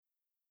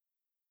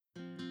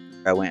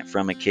I went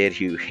from a kid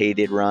who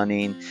hated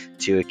running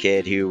to a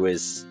kid who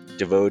was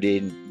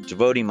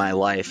devoting my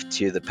life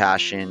to the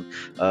passion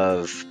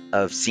of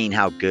seeing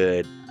how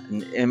good,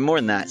 and more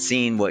than that,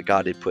 seeing what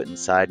God had put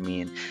inside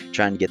me and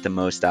trying to get the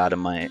most out of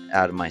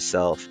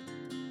myself.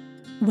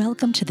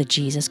 Welcome to the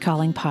Jesus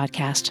Calling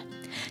podcast.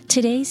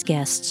 Today's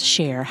guests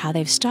share how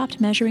they've stopped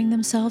measuring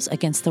themselves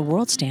against the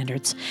world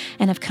standards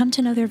and have come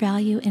to know their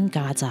value in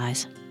God's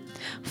eyes.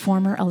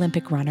 Former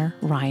Olympic runner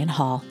Ryan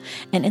Hall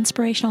and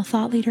inspirational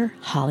thought leader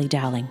Holly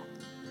Dowling.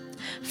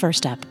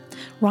 First up,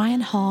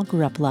 Ryan Hall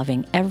grew up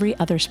loving every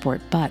other sport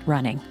but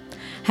running.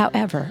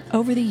 However,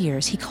 over the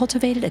years, he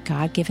cultivated a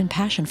God-given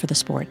passion for the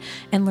sport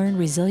and learned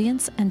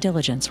resilience and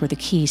diligence were the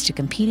keys to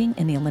competing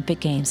in the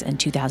Olympic Games in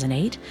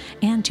 2008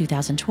 and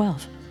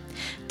 2012.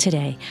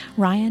 Today,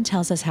 Ryan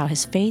tells us how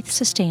his faith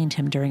sustained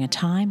him during a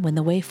time when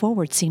the way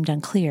forward seemed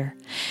unclear,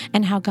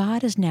 and how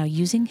God is now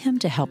using him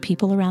to help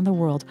people around the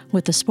world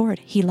with the sport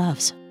he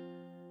loves.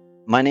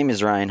 My name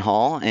is Ryan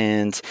Hall,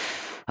 and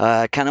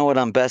kind of what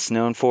I'm best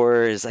known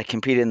for is I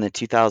competed in the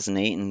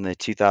 2008 and the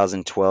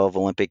 2012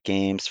 Olympic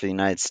Games for the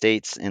United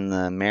States in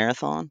the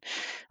marathon.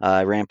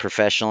 I ran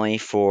professionally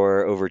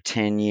for over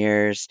 10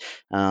 years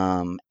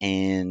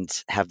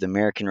and have the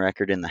American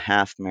record in the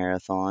half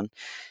marathon.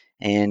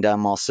 And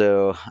I'm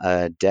also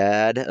a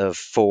dad of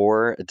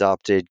 4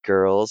 adopted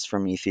girls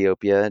from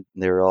Ethiopia.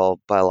 They're all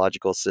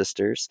biological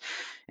sisters.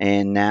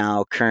 And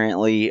now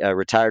currently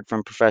retired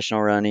from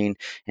professional running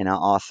and an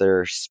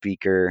author,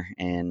 speaker,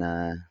 and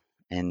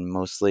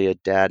mostly a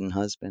dad and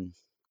husband.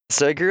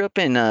 So I grew up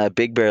in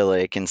Big Bear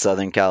Lake in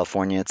Southern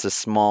California. It's a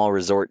small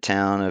resort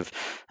town of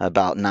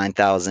about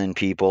 9,000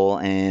 people,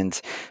 and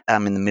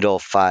I'm in the middle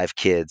of 5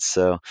 kids.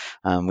 So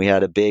we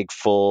had a big,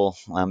 full,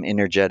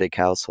 energetic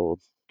household.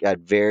 Got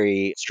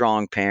very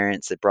strong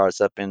parents that brought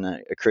us up in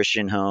a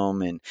Christian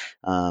home, and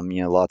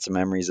lots of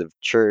memories of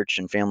church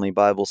and family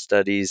Bible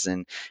studies,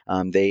 and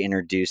they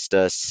introduced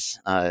us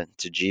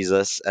to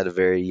Jesus at a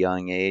very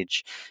young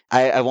age.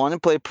 I wanted to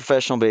play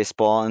professional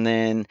baseball, and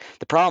then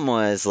the problem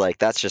was like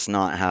that's just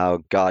not how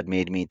God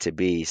made me to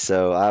be.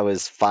 So I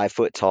was 5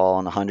 foot tall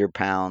and 100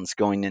 pounds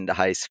going into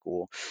high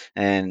school.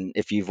 And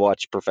if you've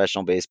watched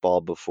professional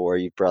baseball before,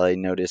 you've probably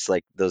noticed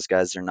like those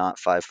guys are not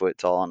 5 foot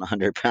tall and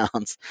 100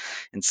 pounds.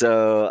 And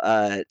so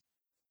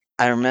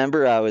I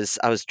remember I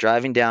was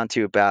driving down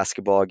to a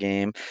basketball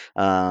game.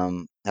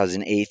 I was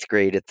in 8th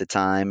grade at the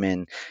time,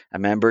 and I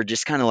remember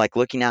just kind of like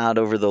looking out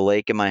over the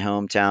lake in my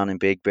hometown in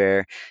Big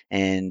Bear,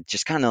 and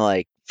just kind of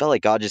like felt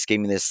like God just gave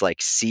me this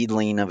like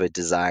seedling of a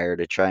desire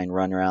to try and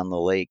run around the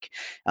lake.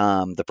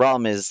 The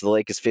problem is the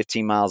lake is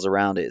 15 miles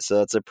around it, so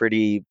that's a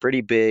pretty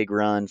big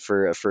run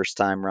for a first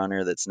time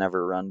runner that's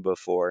never run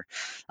before.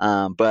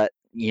 But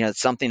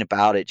something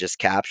about it just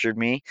captured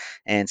me,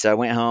 and so I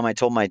went home. I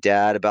told my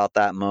dad about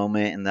that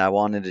moment and that I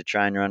wanted to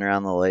try and run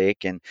around the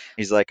lake. And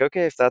he's like,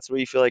 okay, if that's what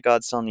you feel like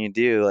God's telling you to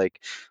do,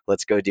 like,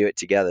 let's go do it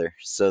together.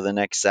 So the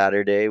next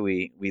Saturday,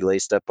 we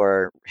laced up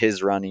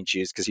his running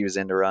shoes because he was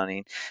into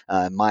running.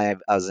 I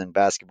was in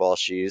basketball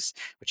shoes,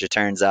 which it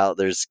turns out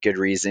there's good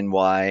reason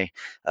why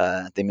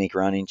they make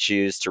running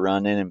shoes to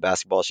run in and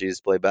basketball shoes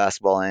to play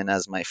basketball in,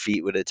 as my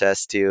feet would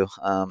attest to.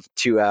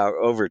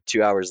 Over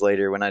 2 hours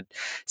later, when I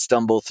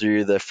stumble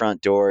through the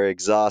front door,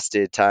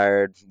 exhausted,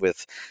 tired,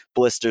 with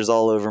blisters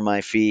all over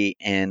my feet,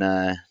 and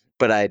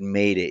but I had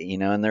made it,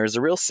 and there was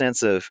a real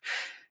sense of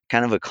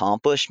kind of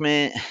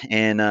accomplishment,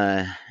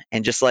 and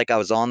just like I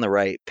was on the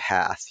right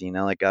path,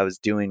 like I was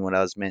doing what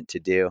I was meant to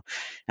do.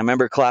 I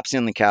remember collapsing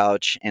on the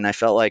couch, and I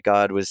felt like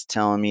God was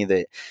telling me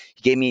that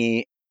He gave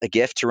me a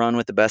gift to run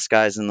with the best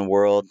guys in the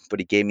world, but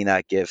He gave me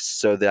that gift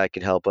so that I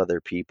could help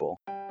other people.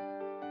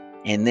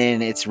 And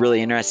then it's really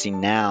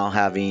interesting now,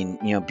 having,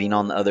 been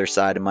on the other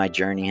side of my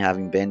journey,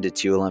 having been to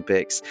 2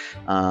 Olympics.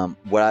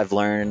 What I've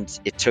learned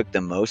it took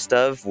the most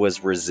of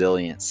was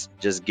resilience,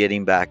 just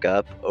getting back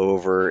up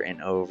over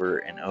and over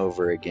and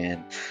over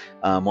again.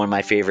 One of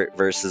my favorite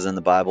verses in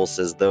the Bible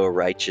says, though a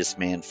righteous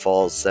man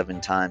falls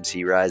 7 times,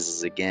 he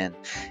rises again.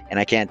 And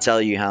I can't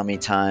tell you how many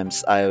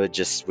times I would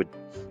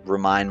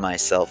remind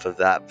myself of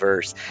that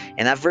verse.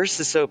 And that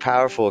verse is so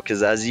powerful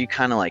because as you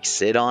kind of like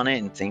sit on it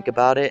and think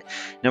about it,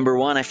 number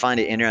one, I find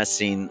it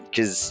interesting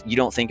because you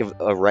don't think of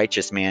a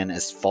righteous man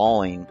as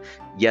falling,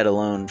 yet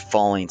alone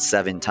falling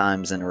 7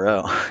 times in a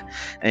row.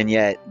 And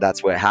yet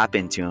that's what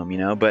happened to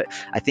him. But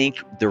I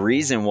think the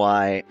reason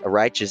why a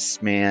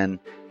righteous man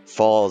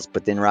falls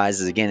but then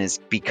rises again is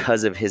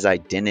because of his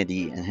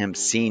identity and him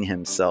seeing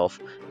himself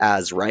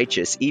as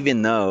righteous,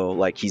 even though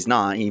like he's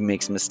not. He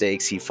makes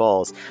mistakes, he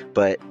falls,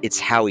 but it's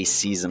how he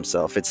sees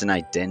himself. It's an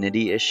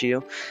identity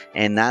issue,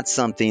 and that's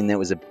something that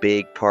was a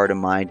big part of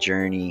my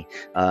journey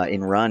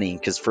in running,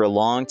 because for a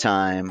long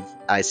time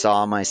I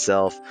saw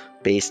myself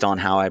based on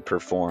how I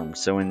performed.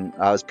 So when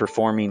I was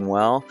performing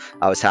well,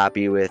 I was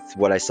happy with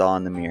what I saw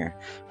in the mirror.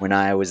 When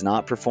I was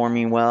not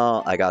performing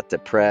well, I got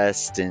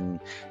depressed, and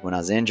when I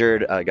was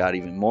injured, I got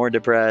even more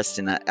depressed,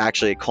 and that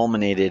actually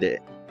culminated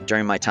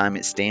during my time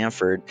at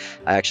Stanford,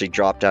 I actually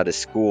dropped out of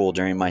school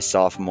during my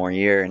sophomore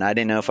year, and I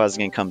didn't know if I was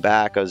going to come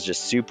back. I was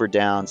just super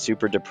down,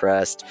 super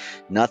depressed.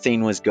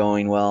 Nothing was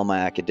going well. My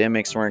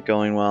academics weren't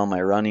going well.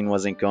 My running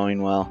wasn't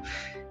going well,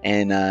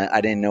 and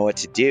I didn't know what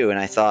to do. And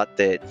I thought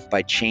that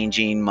by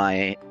changing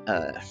my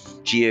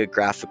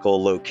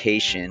geographical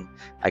location,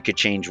 I could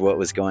change what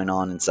was going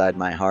on inside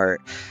my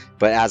heart.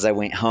 But as I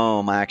went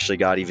home, I actually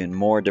got even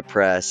more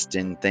depressed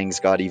and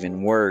things got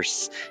even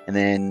worse. And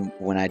then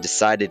when I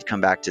decided to come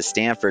back to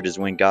Stanford, is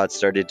when God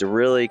started to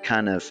really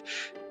kind of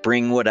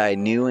bring what I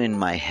knew in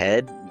my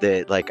head,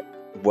 that like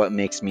what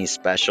makes me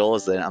special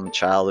is that I'm a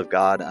child of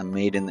God. I'm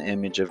made in the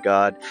image of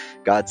God.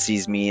 God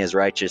sees me as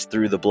righteous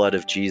through the blood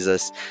of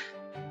Jesus.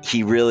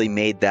 He really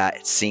made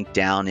that sink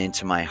down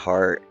into my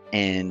heart.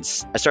 And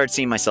I started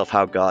seeing myself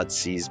how God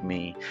sees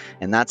me.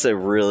 And that's a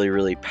really,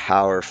 really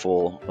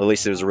powerful, at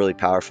least it was a really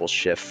powerful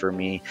shift for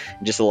me.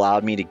 It just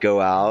allowed me to go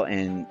out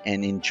and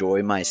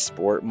enjoy my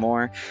sport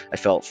more. I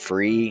felt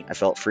free. I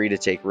felt free to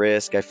take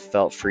risk. I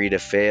felt free to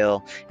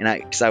fail.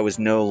 And because I was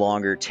no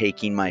longer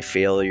taking my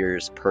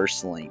failures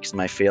personally, because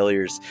my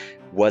failures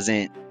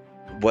wasn't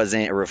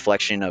wasn't a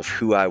reflection of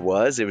who I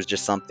was. It was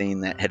just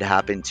something that had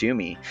happened to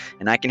me.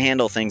 And I can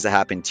handle things that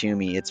happen to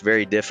me. It's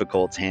very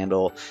difficult to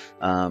handle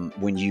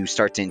when you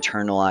start to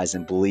internalize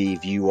and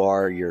believe you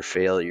are your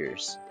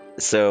failures.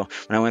 So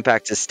when I went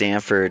back to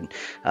Stanford,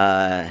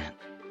 a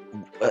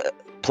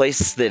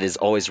place that has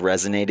always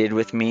resonated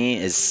with me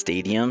is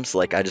stadiums.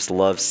 Like, I just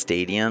love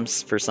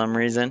stadiums for some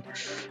reason.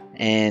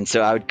 And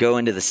so I would go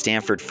into the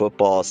Stanford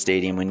football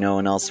stadium when no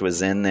one else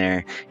was in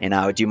there, and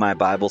I would do my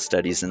Bible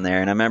studies in there.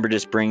 And I remember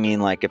just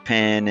bringing like a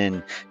pen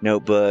and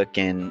notebook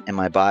and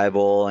my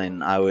Bible,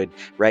 and I would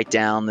write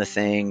down the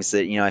things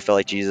that, I felt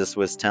like Jesus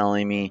was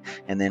telling me,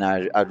 and then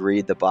I'd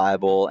read the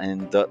Bible.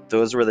 And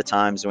those were the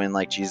times when,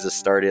 like, Jesus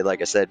started,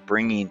 like I said,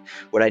 bringing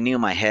what I knew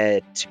in my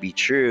head to be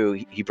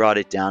true. He brought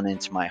it down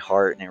into my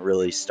heart, and it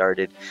really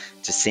started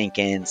to sink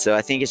in. So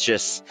I think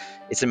it's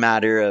a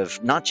matter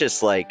of not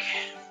just like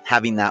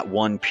having that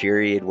one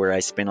period where I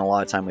spend a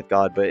lot of time with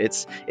God, but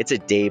it's a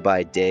day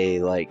by day,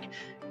 like,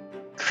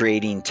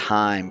 creating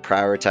time,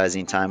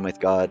 prioritizing time with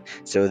God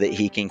so that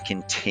He can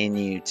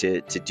continue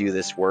to do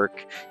this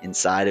work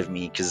inside of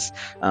me. Because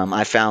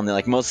I found that,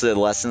 like, most of the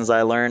lessons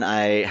I learn,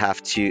 I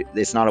have to.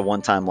 It's not a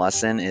one-time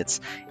lesson. It's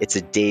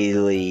a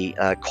daily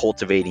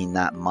cultivating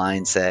that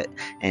mindset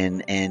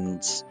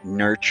and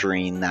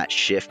nurturing that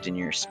shift in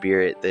your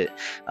spirit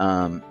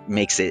that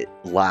makes it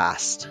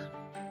last.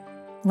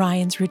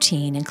 Ryan's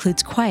routine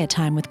includes quiet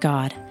time with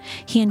God.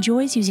 He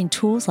enjoys using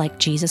tools like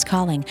Jesus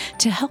Calling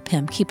to help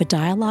him keep a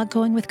dialogue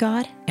going with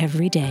God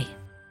every day.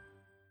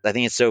 I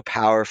think it's so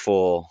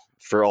powerful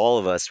for all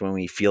of us when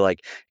we feel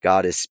like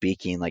God is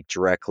speaking, like,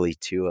 directly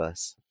to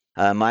us.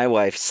 My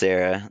wife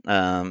Sarah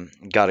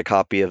got a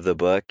copy of the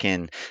book,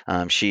 and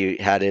she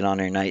had it on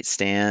her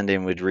nightstand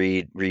and would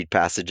read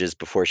passages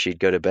before she'd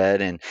go to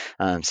bed.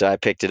 And so I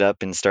picked it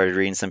up and started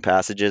reading some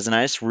passages, and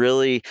I just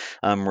really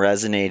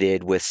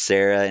resonated with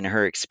Sarah and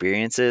her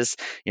experiences.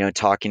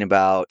 Talking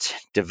about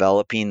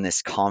developing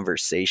this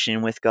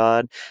conversation with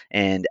God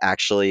and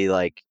actually,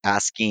 like,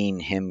 asking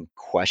Him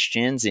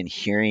questions and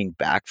hearing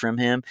back from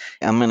Him.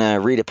 I'm going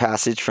to read a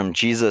passage from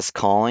Jesus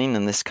Calling,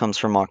 and this comes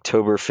from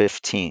October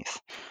 15th.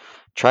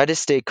 Try to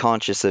stay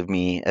conscious of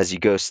me as you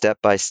go step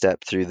by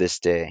step through this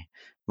day.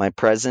 My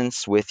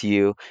presence with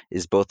you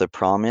is both a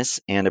promise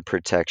and a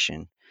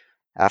protection.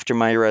 After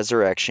my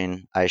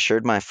resurrection, I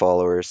assured my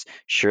followers,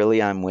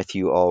 surely I'm with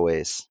you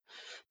always.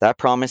 That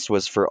promise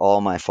was for all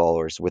my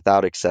followers,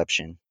 without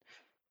exception.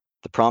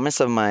 The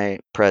promise of my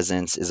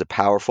presence is a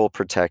powerful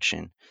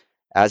protection.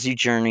 As you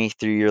journey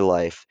through your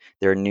life,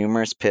 there are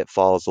numerous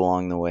pitfalls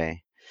along the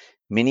way.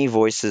 Many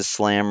voices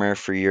clamor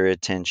for your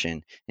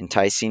attention,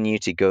 enticing you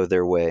to go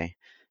their way.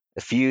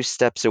 A few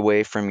steps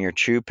away from your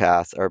true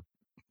path are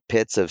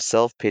pits of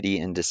self pity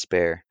and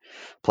despair,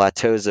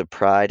 plateaus of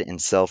pride and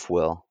self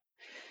will.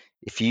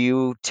 If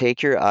you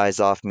take your eyes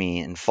off me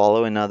and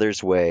follow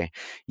another's way,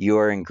 you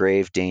are in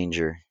grave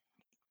danger.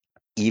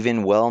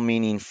 Even well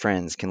meaning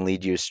friends can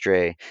lead you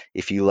astray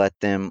if you let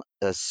them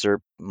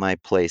usurp my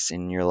place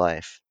in your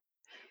life.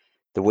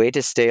 The way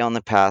to stay on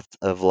the path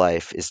of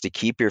life is to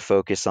keep your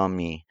focus on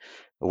me.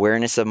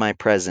 Awareness of my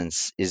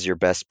presence is your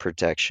best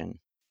protection.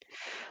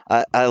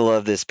 I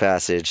love this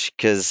passage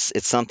because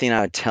it's something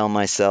I would tell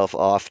myself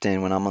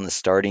often when I'm on the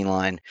starting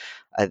line.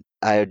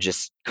 I would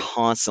just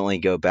constantly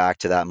go back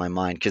to that in my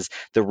mind because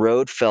the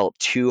road felt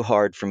too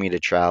hard for me to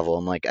travel.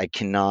 I'm like, I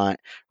cannot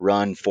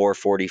run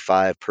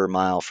 4:45 per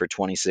mile for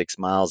 26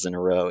 miles in a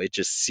row. It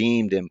just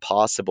seemed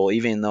impossible,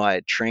 even though I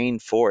had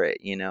trained for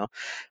it.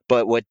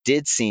 But what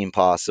did seem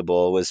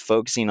possible was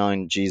focusing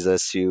on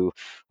Jesus, who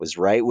was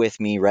right with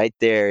me, right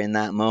there in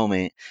that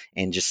moment,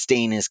 and just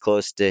staying as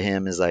close to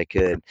Him as I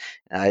could.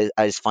 I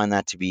just find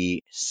that to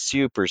be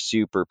super,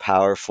 super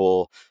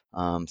powerful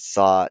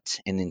thought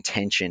and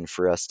intention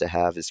for us to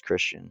have as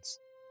Christians.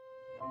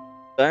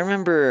 I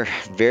remember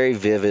very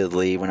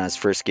vividly when I was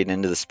first getting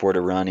into the sport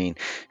of running,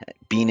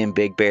 being in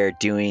Big Bear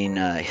doing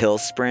hill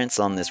sprints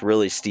on this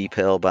really steep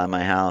hill by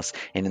my house,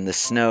 and then the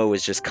snow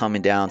was just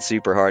coming down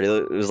super hard.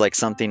 It was like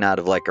something out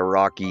of like a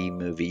Rocky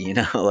movie,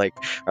 like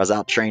I was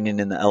out training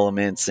in the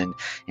elements and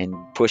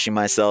pushing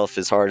myself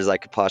as hard as I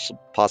could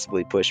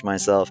possibly push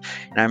myself.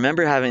 And I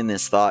remember having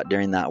this thought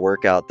during that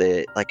workout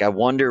that, like, I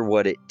wonder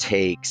what it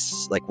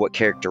takes, like what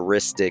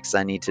characteristics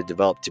I need to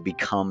develop to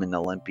become an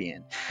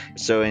Olympian.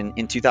 So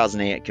in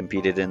 2008, I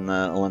competed in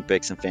the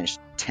Olympics and finished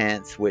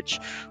 10th, which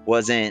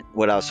wasn't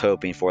what I was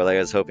hoping for. Like, I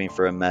was hoping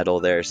for a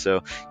medal there.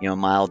 So,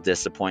 mild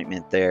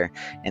disappointment there.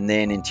 And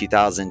then in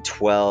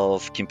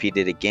 2012,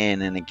 competed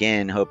again and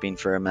again, hoping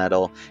for a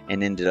medal,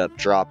 and ended up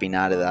dropping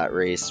out of that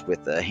race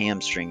with a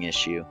hamstring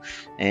issue.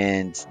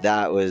 And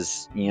that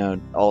was,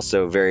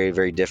 also very,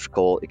 very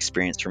difficult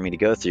experience for me to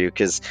go through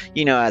because,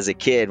 as a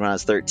kid, when I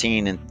was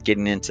 13 and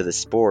getting into the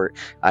sport,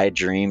 I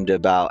dreamed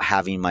about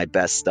having my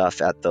best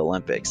stuff at the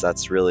Olympics.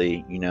 That's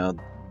really,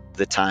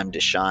 the time to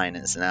shine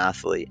as an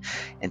athlete.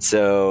 And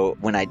so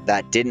when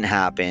that didn't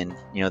happen,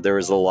 there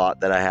was a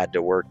lot that I had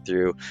to work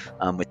through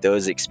with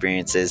those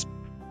experiences.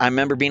 I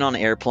remember being on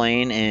an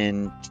airplane,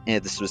 and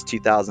this was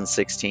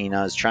 2016.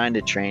 I was trying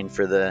to train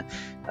for the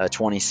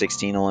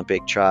 2016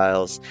 Olympic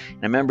trials. And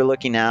I remember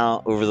looking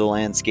out over the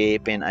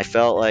landscape, and I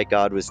felt like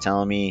God was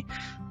telling me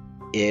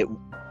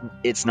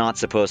it's not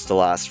supposed to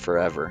last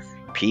forever.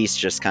 Peace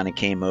just kind of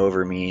came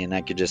over me, and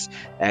I could just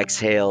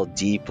exhale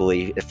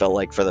deeply. It felt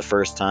like for the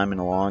first time in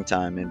a long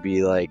time, and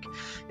be like,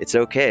 it's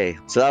okay.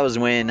 So that was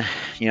when,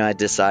 I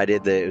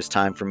decided that it was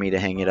time for me to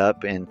hang it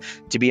up. And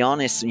to be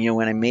honest,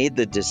 when I made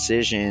the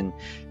decision,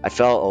 I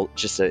felt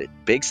just a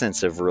big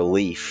sense of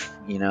relief,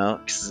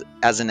 because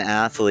as an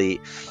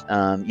athlete,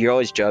 you're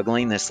always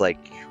juggling this, like,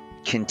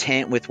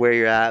 content with where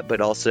you're at, but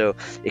also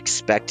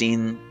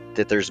expecting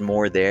that there's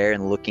more there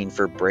and looking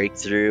for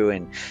breakthrough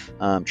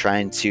and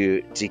trying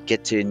to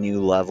get to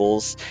new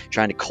levels,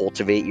 trying to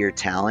cultivate your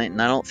talent.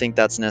 And I don't think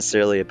that's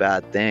necessarily a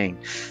bad thing.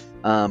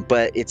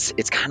 But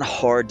it's kind of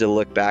hard to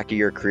look back at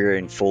your career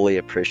and fully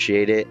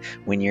appreciate it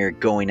when you're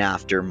going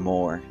after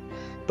more.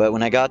 But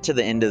when I got to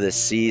the end of the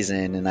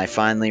season and I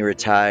finally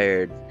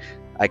retired,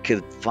 I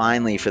could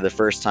finally, for the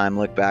first time,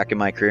 look back at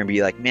my career and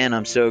be like, man,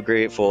 I'm so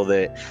grateful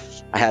that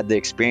I had the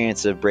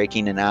experience of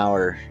breaking an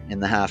hour in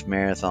the half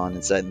marathon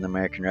and setting the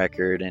American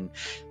record. And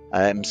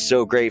I'm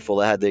so grateful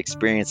to have the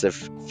experience of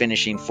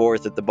finishing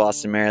 4th at the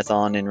Boston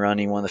Marathon and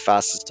running one of the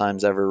fastest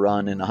times ever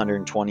run in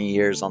 120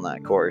 years on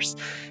that course.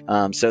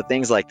 So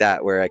things like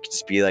that, where I could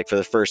just be like, for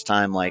the first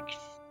time, like,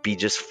 be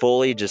just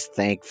fully just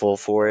thankful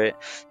for it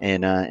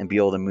and be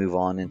able to move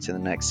on into the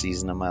next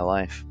season of my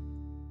life.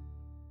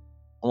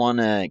 I want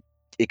to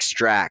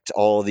extract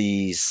all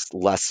these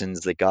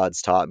lessons that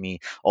God's taught me,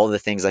 all the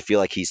things I feel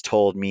like he's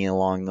told me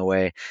along the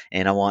way,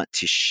 and I want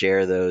to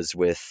share those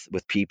with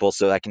people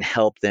so I can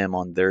help them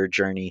on their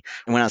journey.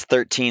 When I was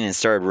 13 and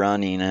started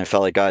running, I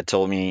felt like God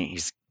told me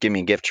he's give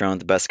me a gift to run with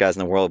the best guys in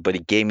the world, but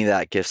he gave me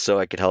that gift so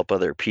I could help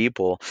other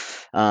people.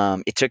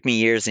 It took me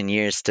years and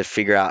years to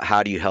figure out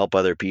how do you help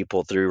other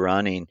people through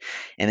running.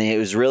 And then it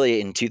was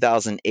really in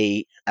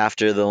 2008,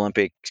 after the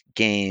Olympic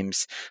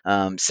Games,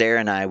 Sarah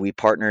and I, we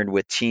partnered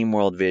with Team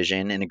World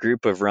Vision, and a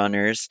group of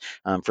runners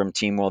from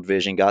Team World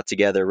Vision got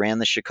together, ran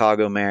the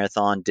Chicago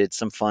Marathon, did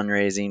some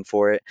fundraising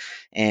for it,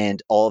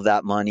 and all of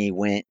that money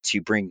went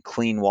to bring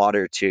clean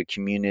water to a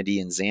community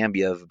in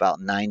Zambia of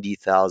about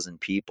 90,000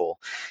 people.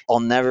 I'll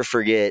never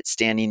forget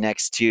standing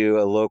next to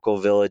a local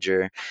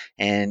villager,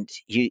 and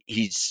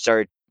he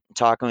started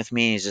talking with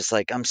me. He's just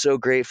like, I'm so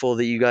grateful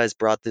that you guys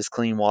brought this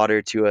clean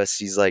water to us.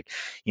 He's like,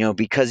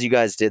 because you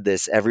guys did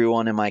this,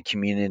 everyone in my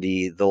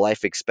community, the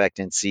life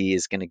expectancy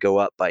is going to go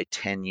up by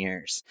 10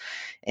 years.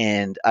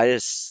 And I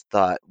just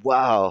thought,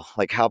 wow,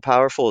 like, how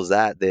powerful is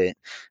that a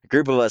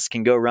group of us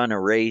can go run a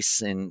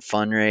race and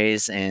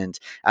fundraise, and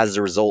as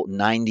a result,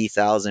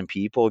 90,000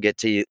 people get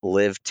to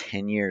live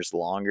 10 years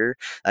longer.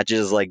 That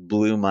just, like,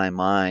 blew my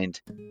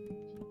mind.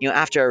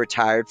 After I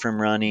retired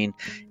from running,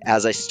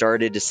 as I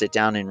started to sit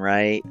down and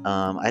write,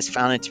 I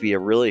found it to be a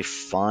really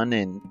fun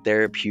and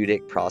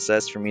therapeutic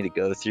process for me to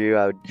go through.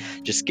 I would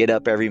just get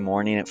up every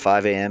morning at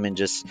 5 a.m. and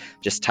just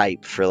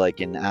type for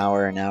like an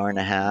hour and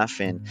a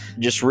half, and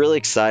just really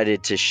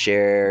excited to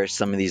share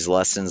some of these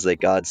lessons that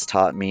God's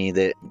taught me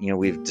that,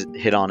 we've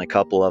hit on a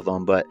couple of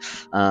them, but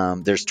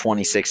there's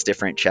 26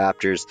 different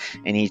chapters,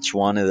 and each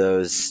one of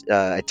those,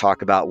 I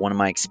talk about one of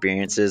my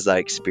experiences I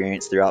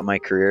experienced throughout my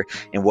career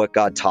and what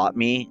God taught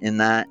me in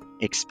that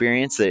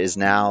experience that is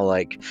now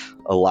like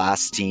a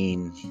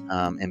lasting,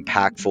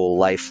 impactful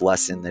life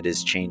lesson that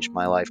has changed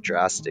my life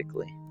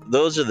drastically.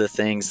 Those are the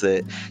things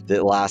that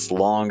last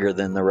longer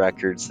than the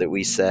records that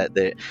we set,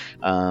 that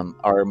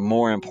are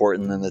more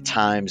important than the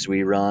times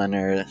we run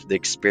or the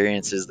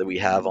experiences that we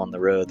have on the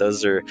road.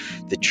 Those are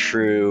the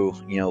true,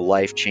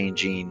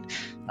 life-changing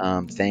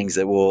things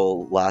that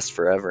will last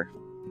forever.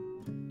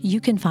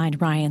 You can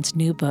find Ryan's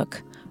new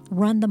book,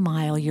 Run the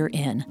Mile You're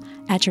In,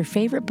 at your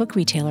favorite book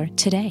retailer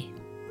today.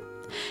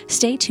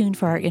 Stay tuned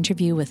for our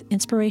interview with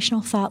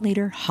inspirational thought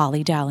leader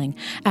Holly Dowling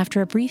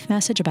after a brief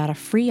message about a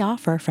free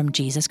offer from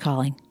Jesus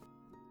Calling.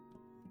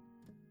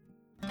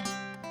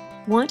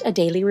 Want a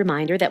daily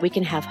reminder that we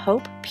can have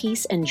hope,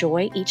 peace, and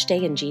joy each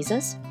day in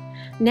Jesus?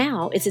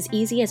 Now it's as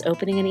easy as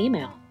opening an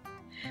email.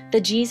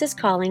 The Jesus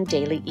Calling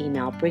Daily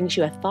Email brings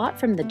you a thought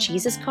from the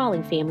Jesus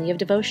Calling family of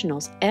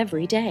devotionals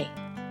every day.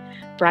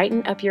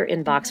 Brighten up your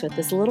inbox with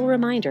this little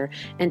reminder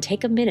and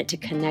take a minute to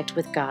connect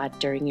with God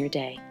during your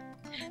day.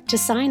 To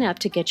sign up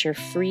to get your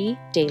free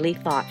daily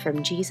thought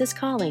from Jesus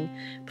Calling,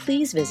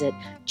 please visit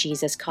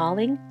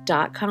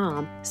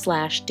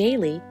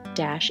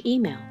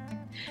jesuscalling.com/daily-email.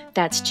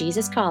 That's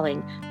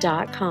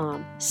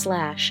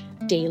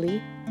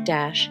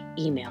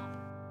jesuscalling.com/daily-email.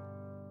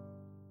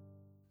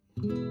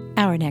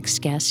 Our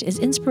next guest is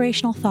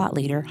inspirational thought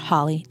leader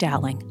Holly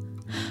Dowling.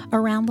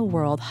 Around the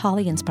world,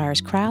 Holly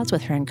inspires crowds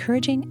with her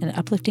encouraging and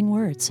uplifting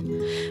words.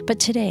 But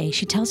today,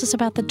 she tells us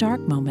about the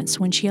dark moments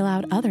when she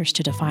allowed others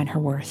to define her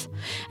worth,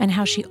 and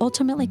how she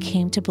ultimately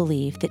came to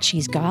believe that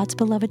she's God's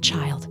beloved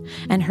child,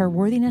 and her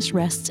worthiness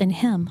rests in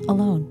Him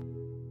alone.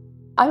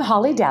 I'm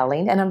Holly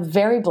Dowling, and I'm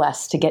very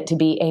blessed to get to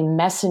be a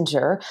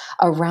messenger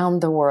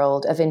around the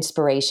world of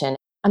inspiration.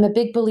 I'm a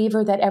big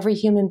believer that every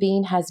human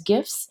being has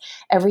gifts.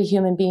 Every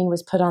human being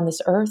was put on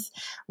this earth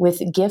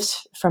with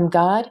gifts from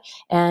God.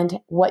 And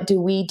what do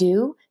we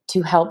do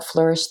to help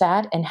flourish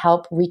that and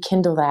help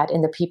rekindle that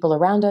in the people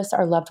around us,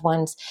 our loved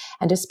ones,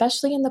 and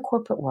especially in the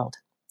corporate world?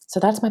 So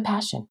that's my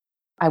passion.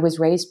 I was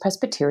raised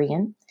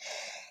Presbyterian.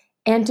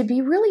 And to be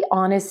really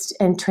honest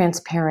and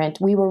transparent,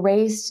 we were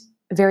raised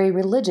very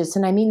religious.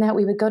 And I mean that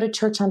we would go to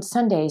church on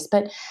Sundays,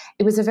 but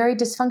it was a very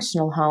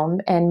dysfunctional home.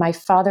 And my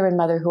father and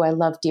mother, who I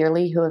love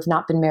dearly, who have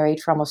not been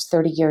married for almost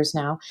 30 years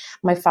now,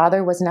 my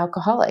father was an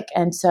alcoholic.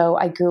 And so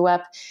I grew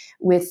up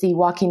with the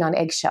walking on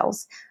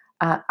eggshells.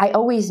 I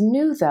always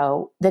knew,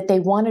 though, that they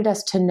wanted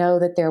us to know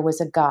that there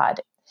was a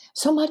God.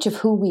 So much of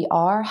who we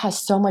are has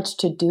so much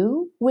to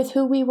do with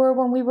who we were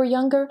when we were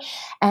younger.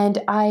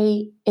 And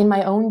I, in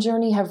my own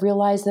journey, have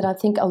realized that I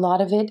think a lot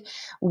of it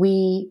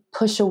we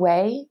push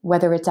away,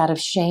 whether it's out of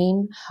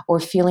shame or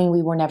feeling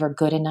we were never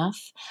good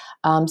enough.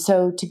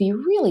 So to be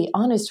really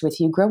honest with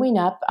you, growing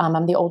up,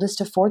 I'm the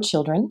oldest of 4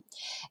 children.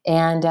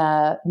 And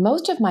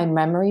most of my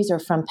memories are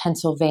from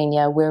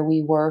Pennsylvania, where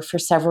we were for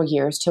several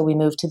years till we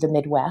moved to the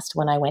Midwest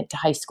when I went to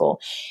high school.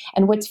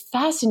 And what's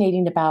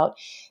fascinating about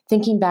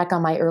thinking back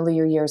on my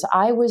earlier years,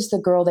 I was the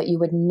girl that you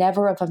would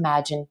never have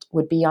imagined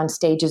would be on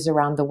stages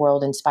around the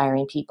world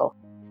inspiring people.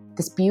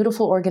 This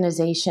beautiful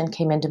organization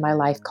came into my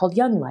life called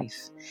Young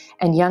Life.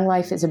 And Young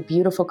Life is a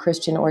beautiful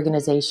Christian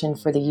organization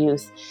for the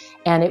youth.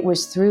 And it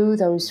was through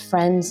those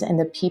friends and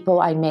the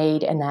people I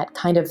made and that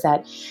kind of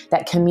that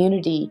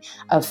community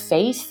of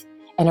faith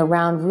and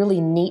around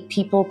really neat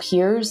people,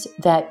 peers,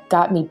 that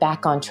got me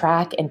back on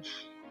track. And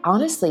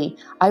honestly,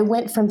 I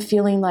went from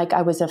feeling like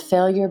I was a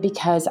failure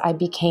because I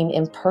became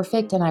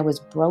imperfect and I was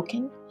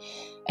broken.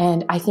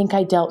 And I think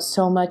I dealt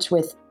so much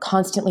with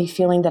constantly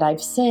feeling that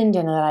I've sinned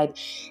and that I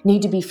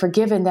need to be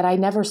forgiven that I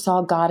never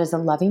saw God as a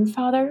loving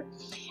Father.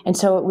 And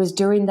so it was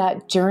during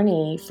that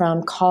journey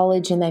from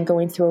college and then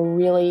going through a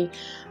really,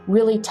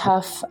 really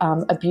tough,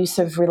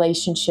 abusive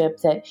relationship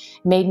that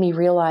made me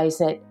realize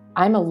that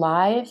I'm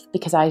alive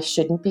because I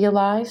shouldn't be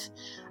alive.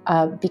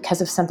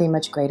 Because of something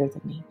much greater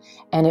than me.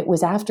 And it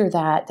was after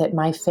that that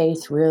my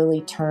faith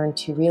really turned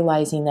to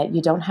realizing that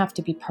you don't have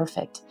to be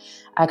perfect.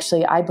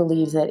 Actually, I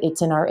believe that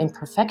it's in our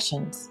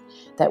imperfections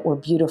that we're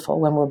beautiful.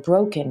 When we're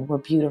broken, we're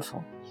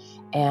beautiful.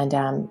 And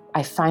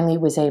I finally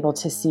was able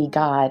to see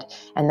God,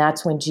 and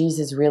that's when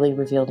Jesus really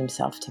revealed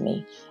himself to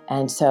me.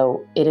 And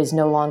so it is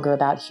no longer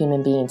about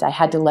human beings. I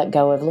had to let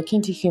go of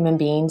looking to human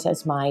beings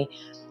as I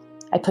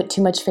put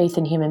too much faith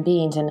in human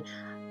beings, and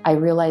I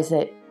realized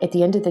that at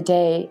the end of the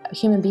day,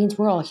 human beings,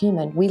 we're all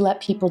human. We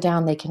let people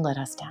down, they can let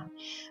us down.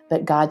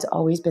 But God's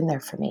always been there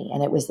for me.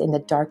 And it was in the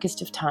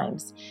darkest of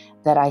times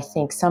that I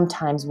think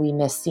sometimes we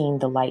miss seeing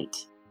the light.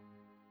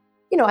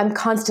 You know, I'm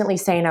constantly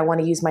saying I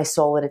want to use my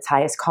soul at its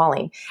highest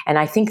calling. And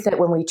I think that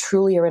when we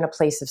truly are in a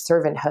place of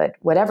servanthood,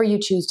 whatever you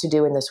choose to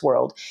do in this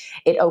world,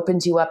 it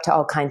opens you up to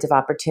all kinds of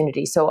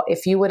opportunities. So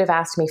if you would have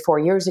asked me 4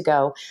 years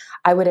ago,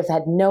 I would have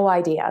had no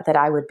idea that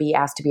I would be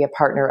asked to be a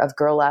partner of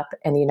Girl Up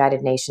and the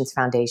United Nations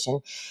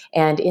Foundation.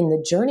 And in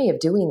the journey of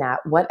doing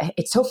that,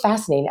 it's so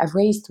fascinating. I've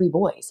raised 3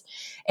 boys,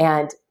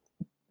 but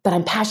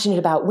I'm passionate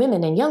about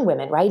women and young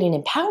women, right? And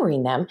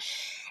empowering them.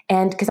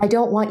 And because I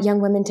don't want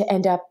young women to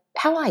end up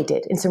how I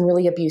did in some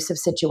really abusive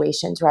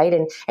situations, right?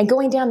 And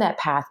going down that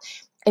path.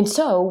 And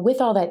so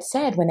with all that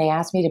said, when they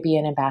asked me to be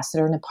an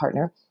ambassador and a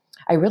partner,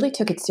 I really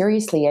took it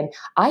seriously. And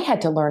I had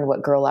to learn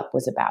what Girl Up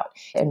was about.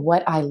 And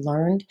what I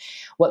learned,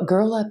 what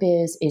Girl Up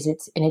is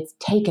it's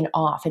taken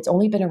off. It's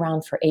only been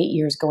around for 8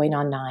 years, going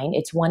on 9.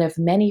 It's one of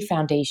many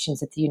foundations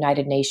that the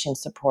United Nations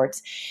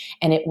supports.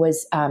 And it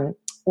was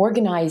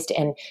organized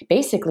and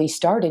basically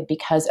started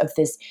because of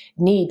this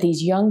need,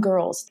 these young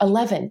girls,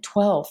 11,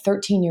 12,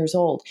 13 years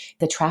old,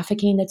 the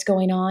trafficking that's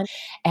going on,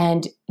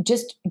 and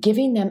just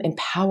giving them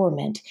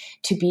empowerment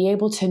to be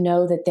able to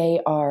know that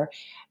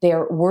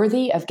they're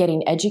worthy of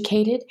getting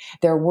educated.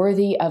 They're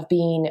worthy of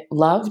being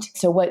loved.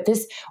 So what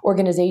this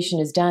organization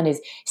has done is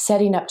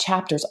setting up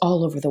chapters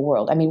all over the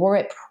world. I mean, we're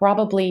at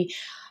probably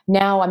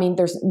Now, I mean,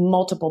 there's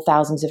multiple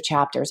thousands of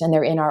chapters, and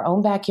they're in our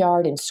own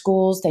backyard, in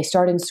schools. They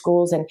start in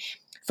schools. And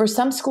for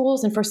some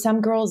schools and for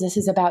some girls, this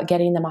is about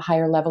getting them a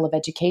higher level of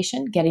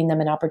education, getting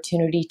them an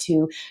opportunity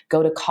to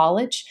go to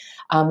college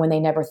when they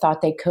never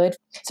thought they could.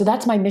 So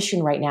that's my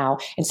mission right now.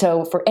 And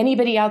so for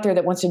anybody out there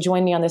that wants to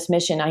join me on this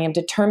mission, I am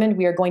determined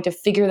we are going to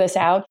figure this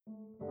out.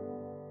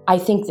 I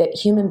think that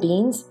human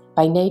beings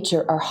by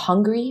nature are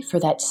hungry for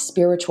that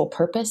spiritual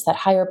purpose, that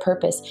higher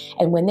purpose.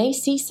 And when they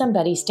see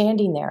somebody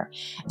standing there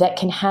that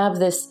can have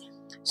this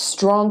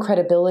strong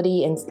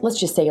credibility and, let's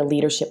just say, a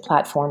leadership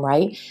platform,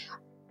 right?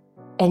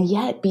 And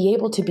yet be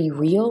able to be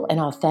real and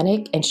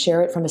authentic and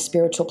share it from a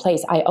spiritual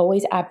place.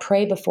 I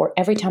pray before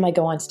every time I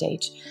go on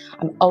stage.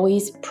 I'm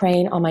always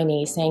praying on my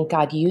knees saying,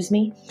 God, use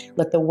me.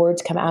 Let the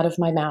words come out of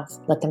my mouth.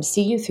 Let them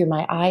see you through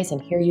my eyes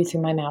and hear you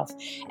through my mouth.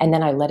 And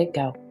then I let it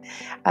go.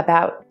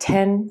 About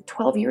 10,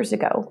 12 years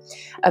ago,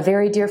 a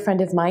very dear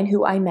friend of mine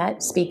who I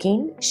met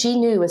speaking, she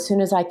knew as soon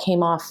as I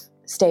came off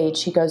stage,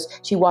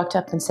 she walked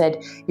up and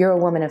said, you're a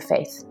woman of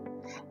faith.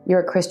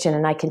 You're a Christian,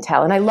 and I can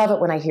tell. And I love it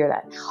when I hear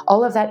that.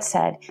 All of that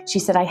said, she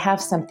said, I have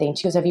something.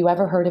 She goes, have you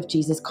ever heard of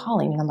Jesus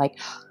Calling? And I'm like,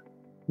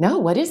 no,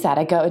 what is that?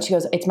 I go, and she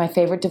goes, it's my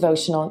favorite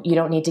devotional. You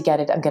don't need to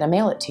get it. I'm going to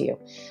mail it to you.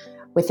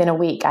 Within a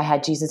week, I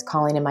had Jesus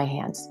Calling in my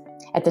hands.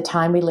 At the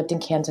time, we lived in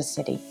Kansas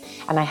City,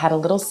 and I had a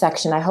little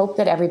section. I hope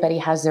that everybody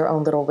has their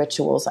own little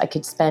rituals. I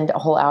could spend a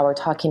whole hour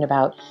talking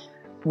about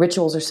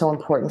rituals are so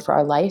important for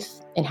our life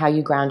and how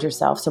you ground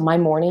yourself. So my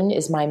morning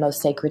is my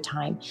most sacred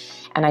time.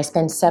 And I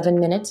spend 7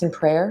 minutes in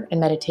prayer and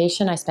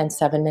meditation. I spend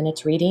 7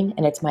 minutes reading,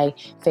 and it's my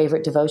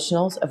favorite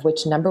devotionals, of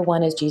which number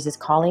one is Jesus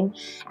Calling.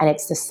 And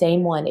it's the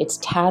same one. It's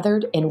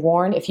tethered and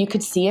worn. If you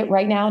could see it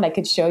right now and I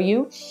could show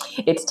you,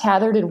 it's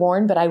tethered and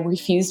worn, but I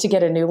refuse to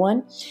get a new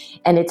one.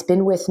 And it's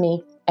been with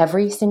me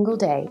every single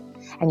day.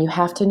 And you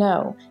have to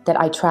know that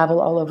I travel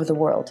all over the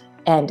world.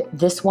 And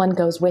this one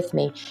goes with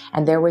me.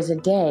 And there was a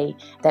day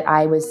that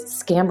I was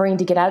scampering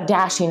to get out,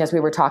 dashing, as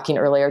we were talking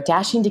earlier,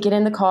 dashing to get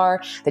in the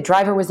car. The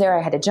driver was there.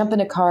 I had to jump in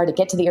a car to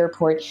get to the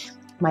airport.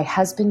 My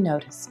husband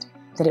noticed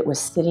that it was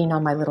sitting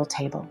on my little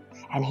table.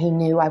 And he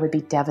knew I would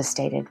be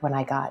devastated when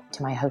I got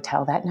to my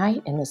hotel that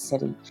night in the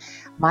city.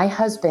 My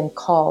husband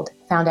called,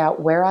 found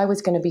out where I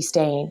was going to be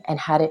staying, and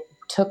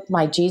took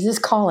my Jesus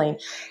Calling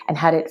and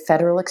had it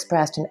Federal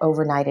Expressed and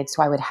overnighted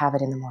so I would have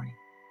it in the morning.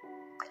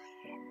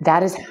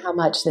 That is how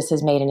much this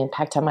has made an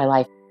impact on my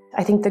life.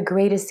 I think the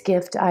greatest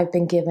gift I've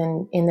been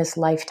given in this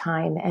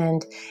lifetime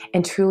and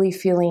truly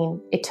feeling,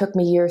 it took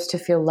me years to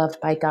feel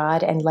loved by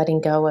God and letting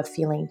go of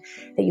feeling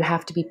that you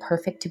have to be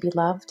perfect to be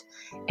loved.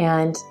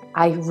 And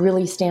I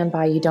really stand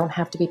by, you don't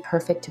have to be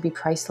perfect to be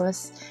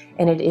priceless.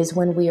 And it is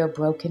when we are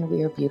broken,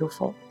 we are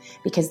beautiful,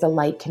 because the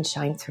light can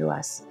shine through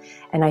us.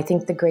 And I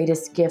think the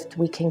greatest gift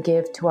we can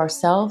give to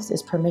ourselves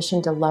is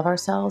permission to love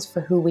ourselves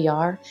for who we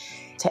are.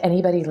 To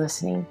anybody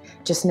listening,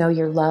 just know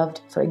you're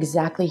loved for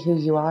exactly who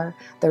you are.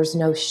 There's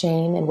no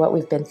shame in what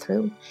we've been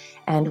through.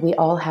 And we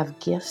all have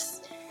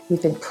gifts.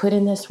 We've been put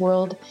in this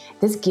world.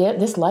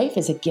 This life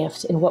is a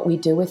gift, and what we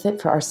do with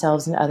it for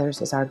ourselves and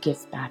others is our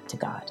gift back to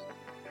God.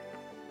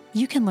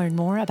 You can learn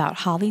more about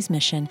Holly's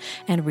mission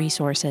and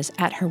resources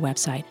at her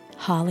website,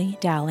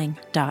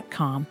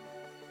 hollydowling.com.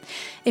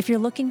 If you're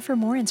looking for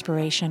more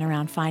inspiration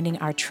around finding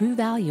our true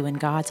value in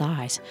God's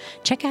eyes,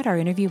 check out our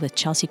interview with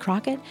Chelsea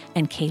Crockett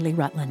and Kaylee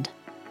Rutland.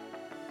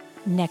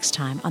 Next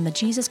time on the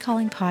Jesus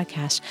Calling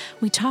podcast,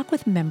 we talk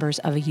with members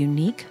of a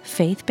unique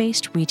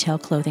faith-based retail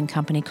clothing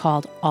company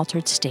called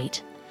Altered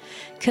State.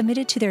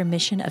 Committed to their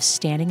mission of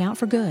standing out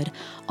for good,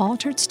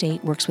 Altered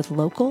State works with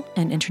local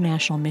and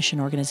international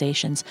mission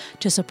organizations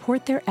to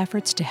support their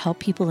efforts to help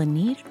people in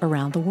need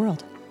around the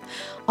world.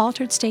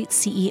 Altered State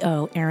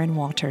CEO Aaron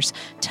Walters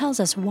tells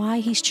us why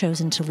he's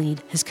chosen to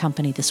lead his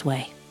company this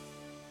way.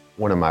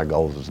 One of my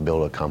goals is to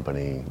build a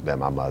company that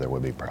my mother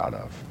would be proud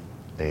of.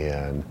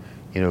 And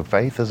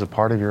faith is a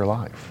part of your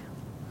life.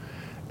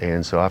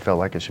 And so I felt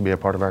like it should be a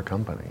part of our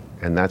company.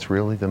 And that's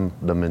really the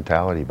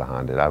mentality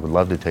behind it. I would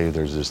love to tell you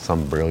there's just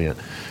some brilliant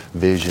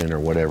vision or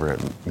whatever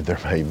there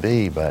may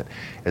be, but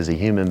as a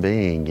human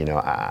being,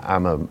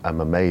 I'm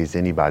amazed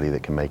anybody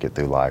that can make it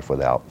through life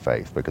without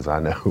faith, because I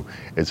know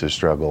it's a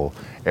struggle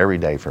every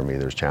day for me.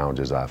 There's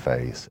challenges I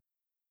face.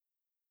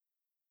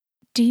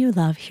 Do you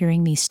love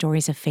hearing these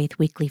stories of faith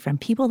weekly from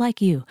people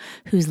like you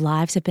whose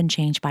lives have been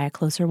changed by a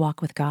closer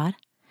walk with God?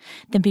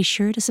 Then be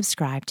sure to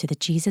subscribe to the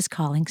Jesus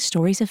Calling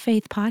Stories of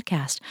Faith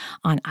podcast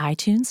on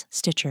iTunes,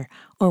 Stitcher,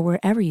 or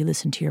wherever you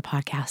listen to your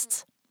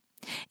podcasts.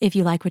 If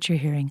you like what you're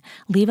hearing,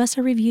 leave us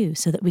a review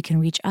so that we can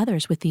reach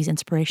others with these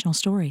inspirational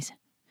stories.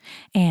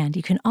 And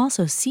you can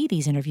also see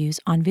these interviews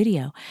on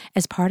video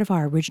as part of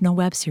our original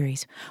web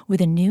series,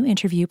 with a new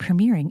interview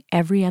premiering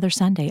every other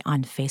Sunday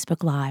on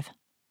Facebook Live.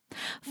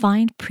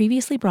 Find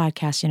previously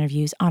broadcast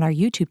interviews on our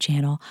YouTube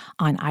channel,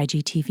 on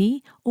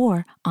IGTV,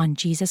 or on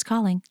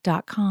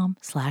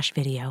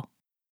JesusCalling.com/video.